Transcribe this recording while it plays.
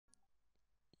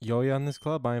Yo, on this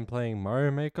club, I am playing Mario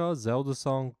Maker, Zelda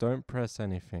song, Don't Press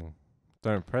Anything.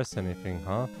 Don't press anything,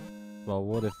 huh? Well,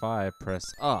 what if I press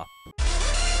up?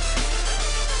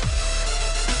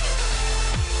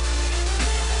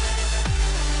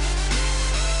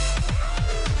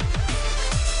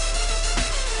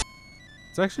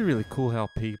 It's actually really cool how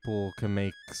people can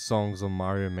make songs on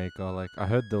Mario Maker. Like, I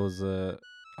heard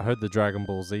I heard the Dragon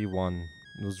Ball Z one.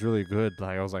 It was really good.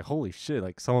 Like, I was like, holy shit,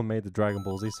 like, someone made the Dragon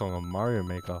Ball Z song on Mario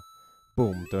Maker.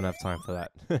 Boom, don't have time for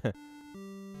that.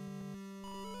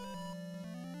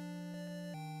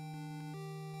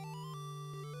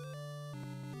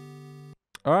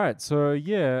 Alright, so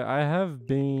yeah, I have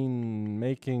been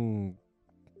making,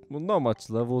 well, not much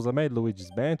levels. I made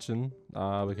Luigi's Mansion.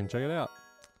 We can check it out.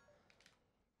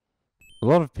 A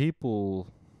lot of people,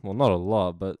 well, not a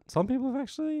lot, but some people have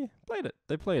actually played it.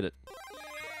 They played it.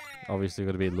 Obviously,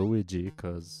 got to be Luigi,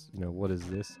 because, you know, what is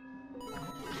this?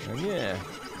 And yeah,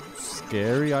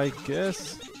 scary, I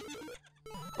guess.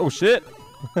 Oh shit!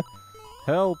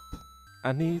 Help!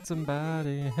 I need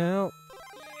somebody help.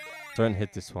 Don't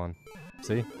hit this one.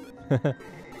 See?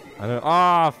 I know.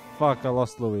 Ah, fuck! I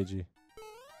lost Luigi.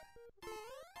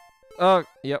 Oh,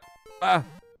 yep. Ah.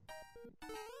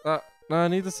 No, I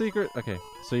need the secret. Okay,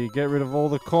 so you get rid of all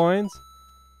the coins,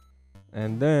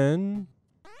 and then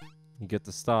you get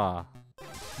the star.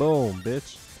 Boom,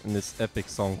 bitch! And this epic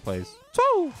song plays.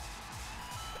 Woo!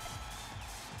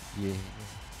 Yeah,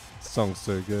 song's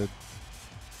so good.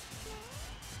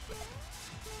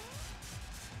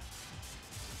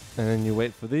 And then you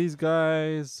wait for these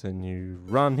guys, and you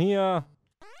run here.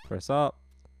 Press up.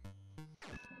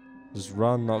 Just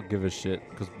run, not give a shit,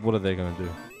 because what are they gonna do?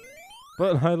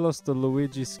 But I lost the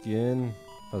Luigi skin.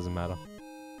 Doesn't matter.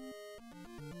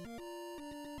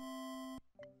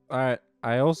 Alright,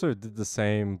 I also did the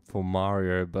same for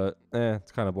Mario, but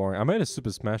it's kind of boring. I made a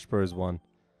Super Smash Bros. One.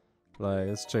 Like,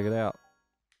 let's check it out.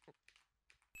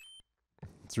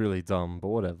 It's really dumb, but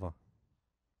whatever.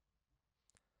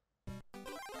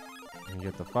 You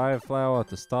get the fire flower at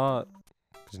the start,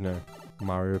 because, you know,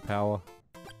 Mario power.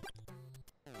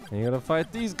 And you gotta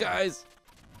fight these guys!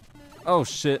 Oh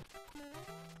shit.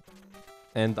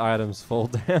 And items fall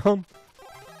down.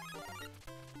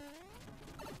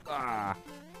 Ah!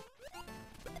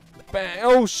 Bang!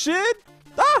 Oh shit!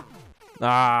 Ah!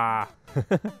 Ah!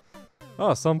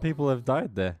 Oh, some people have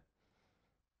died there.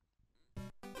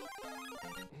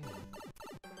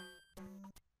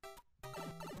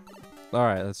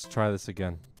 Alright, let's try this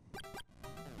again.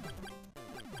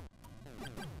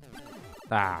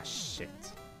 Ah, shit.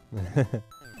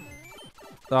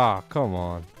 Ah, come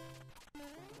on.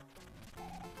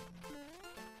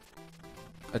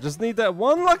 I just need that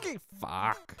one lucky...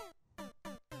 Fuck.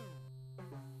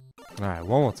 Alright,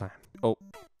 one more time. Oh.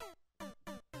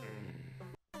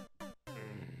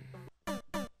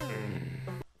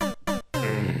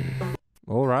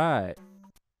 Alright.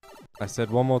 I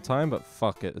said one more time, but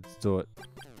fuck it. Let's do it.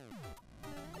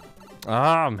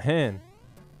 Ah, man.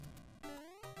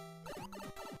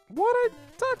 What? I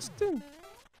touched him.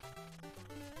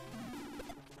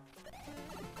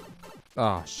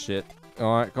 Ah, shit.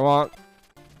 Alright, come on.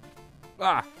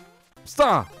 Ah!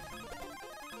 Stop!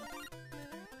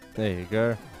 There you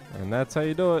go. And that's how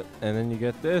you do it. And then you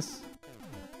get this.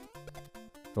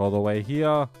 Go all the way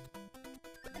here.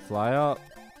 Fly up.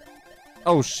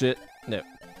 Oh shit. No.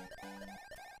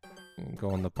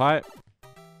 Go on the pipe.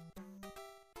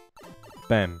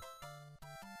 Bam.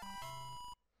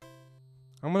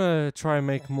 I'm gonna try and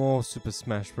make more Super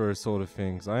Smash Bros. Sort of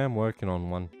things. I am working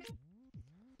on one.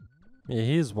 Yeah,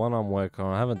 here's one I'm working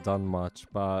on. I haven't done much,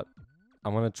 but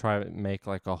I'm gonna try and make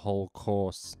like a whole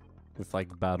course with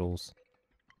like battles.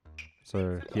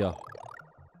 So, yeah.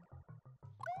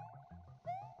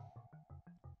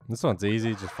 This one's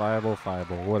easy, just fireball,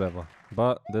 whatever.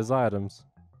 But there's items.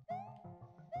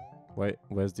 Wait,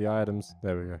 where's the items?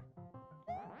 There we go.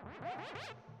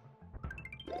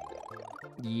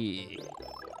 Yeah.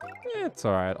 It's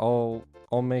alright,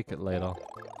 I'll make it later.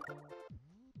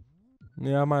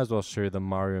 Yeah, I might as well show you the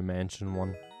Mario Mansion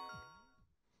one.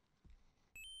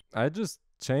 I just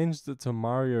changed it to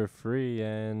Mario 3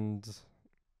 and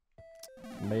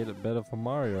made it better for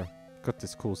Mario. Got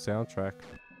this cool soundtrack.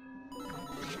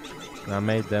 And I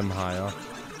made them higher.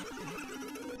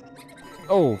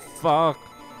 Oh, fuck.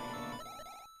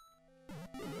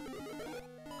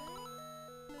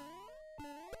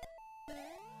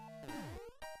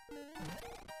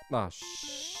 Ah,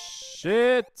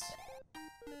 shit.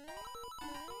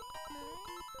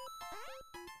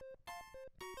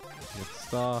 Good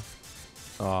stuff.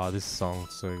 Oh, this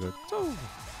song's so good. Oh.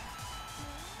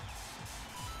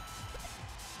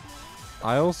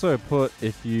 I also put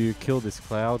if you kill this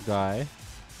cloud guy,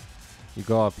 you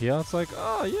go up here. It's like,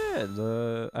 oh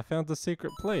yeah, I found the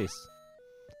secret place.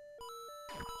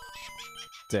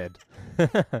 Dead.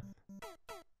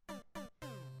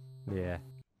 Yeah.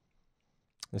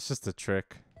 It's just a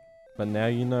trick. But now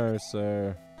you know,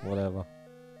 so whatever.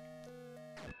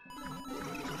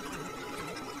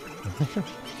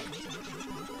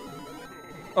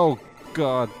 Oh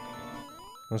god.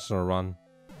 I'm just gonna run.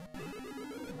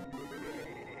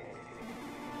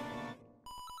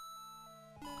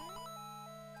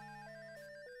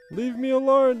 Leave me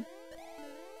alone!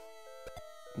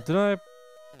 Did I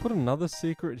put another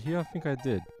secret here? I think I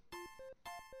did.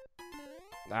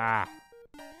 Ah.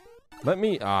 Let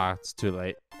me... Ah, it's too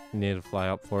late. You need to fly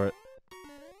up for it.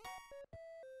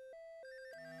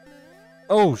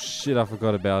 Oh shit, I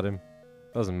forgot about him.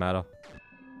 Doesn't matter.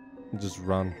 Just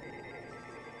run.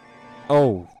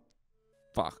 Oh.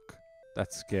 Fuck.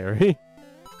 That's scary.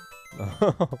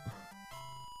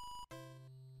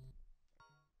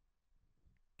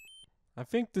 I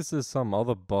think this is some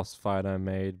other boss fight I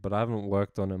made, but I haven't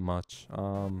worked on it much.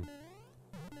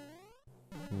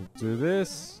 Do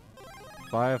this.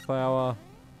 Fire flower.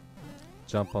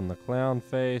 Jump on the clown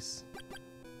face.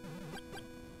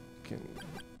 Can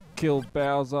kill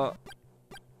Bowser.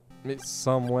 It's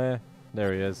somewhere.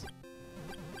 There he is.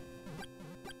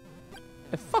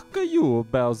 The fuck are you,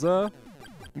 Bowser?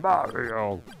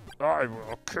 Mario, I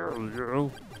will kill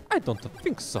you. I don't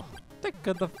think so. Take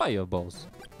the fireballs.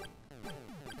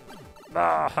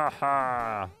 Ah ha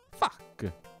ha! Fuck!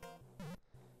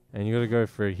 And you gotta go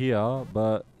for here,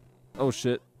 but... Oh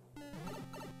shit.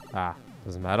 Ah,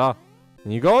 doesn't matter.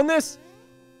 And you go on this!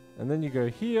 And then you go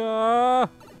here!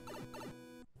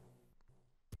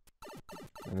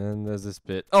 And then there's this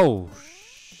bit. Oh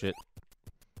shit.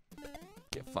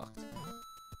 Get fucked.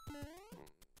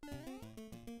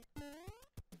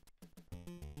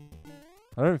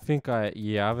 I don't think I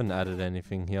haven't added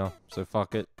anything here, so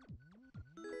fuck it.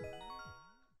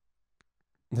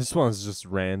 This one's just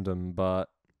random, but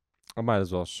I might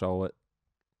as well show it.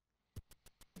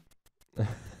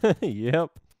 Yep.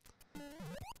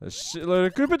 A shitload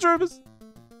of Koopa Troopers!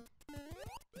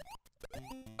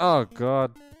 Oh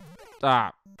god.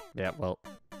 Ah. Yeah, well,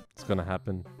 it's gonna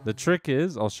happen. The trick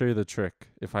is, I'll show you the trick,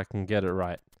 if I can get it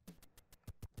right.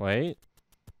 Wait.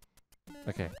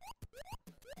 Okay.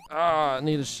 Ah, I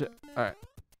need a shit. Alright.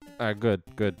 Alright, good,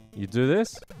 good. You do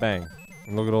this, bang.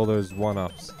 And look at all those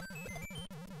one-ups.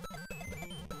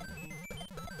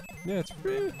 Yeah, it's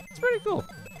pretty cool.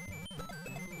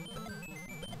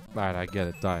 Alright, I get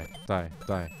it. Die, die,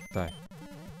 die, die.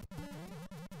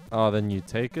 Oh, then you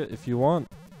take it if you want.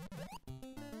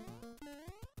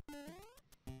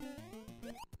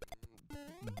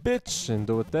 Bitch, and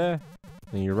do it there.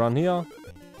 Then you run here.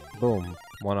 Boom.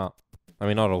 One up. I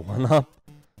mean, not a one up.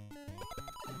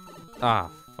 Ah,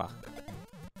 fuck.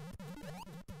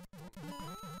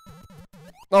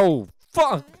 Oh,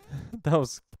 fuck! That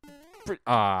was...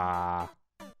 Ah.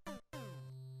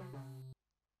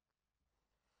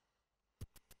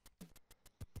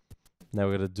 Now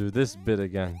we're gonna do this bit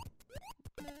again.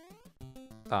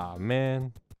 Ah,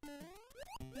 man.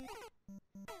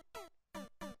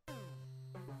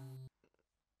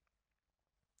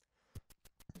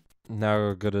 Now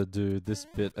we're gonna do this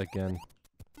bit again.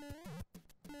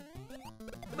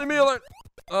 Leave me alone!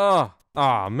 Ah,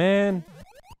 ah, man.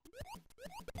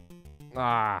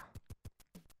 Ah.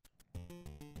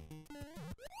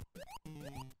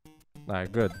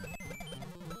 Alright, good.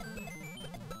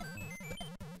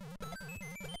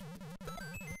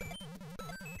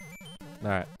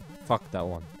 Alright, fuck that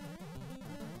one.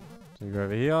 So you go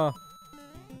over here,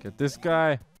 get this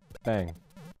guy, bang.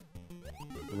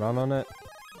 Run on it,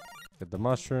 get the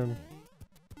mushroom.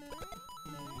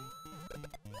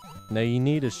 Now you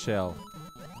need a shell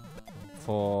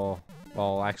for,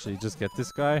 well, actually just get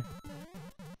this guy.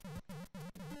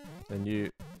 Then you,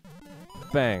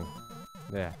 bang,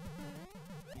 yeah.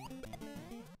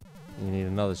 You need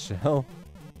another shell.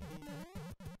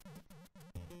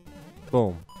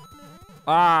 Boom.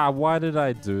 Ah, why did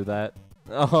I do that?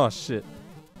 Oh, shit.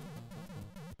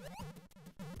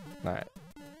 Alright.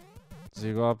 So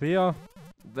you go up here.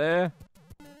 There.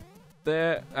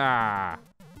 There. Ah.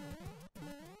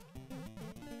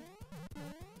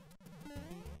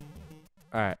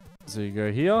 Alright. So you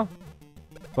go here.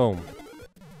 Boom.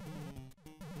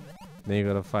 Then you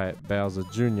gotta fight Bowser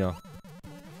Jr.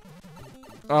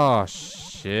 Oh,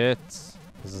 shit.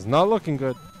 This is not looking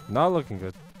good. Not looking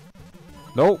good.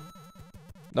 Nope.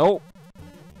 Nope.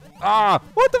 Ah!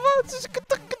 What the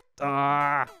fuck?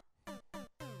 Ah!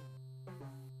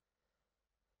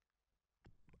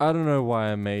 I don't know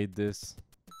why I made this.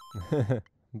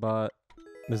 But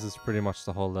this is pretty much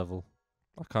the whole level.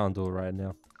 I can't do it right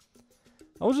now.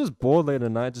 I was just bored late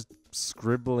at night, just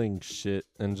scribbling shit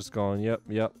and just going,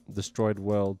 yep, destroyed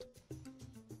world.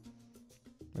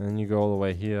 And then you go all the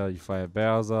way here, you fight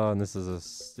Bowser, and this is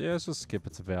a... Yeah, let's just skip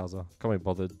it to Bowser. Can't be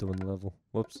bothered doing the level.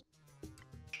 Whoops.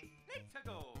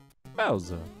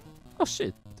 Bowser. Oh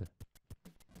shit.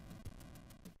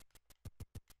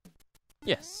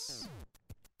 Yes.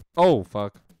 Oh,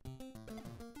 fuck.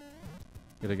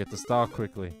 Gotta get the star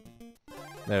quickly.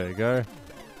 There we go.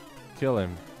 Kill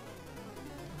him.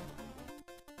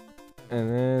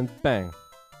 And then bang.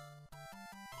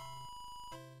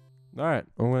 Alright,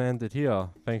 I'm gonna end it here.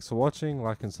 Thanks for watching,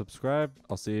 like and subscribe.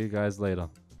 I'll see you guys later.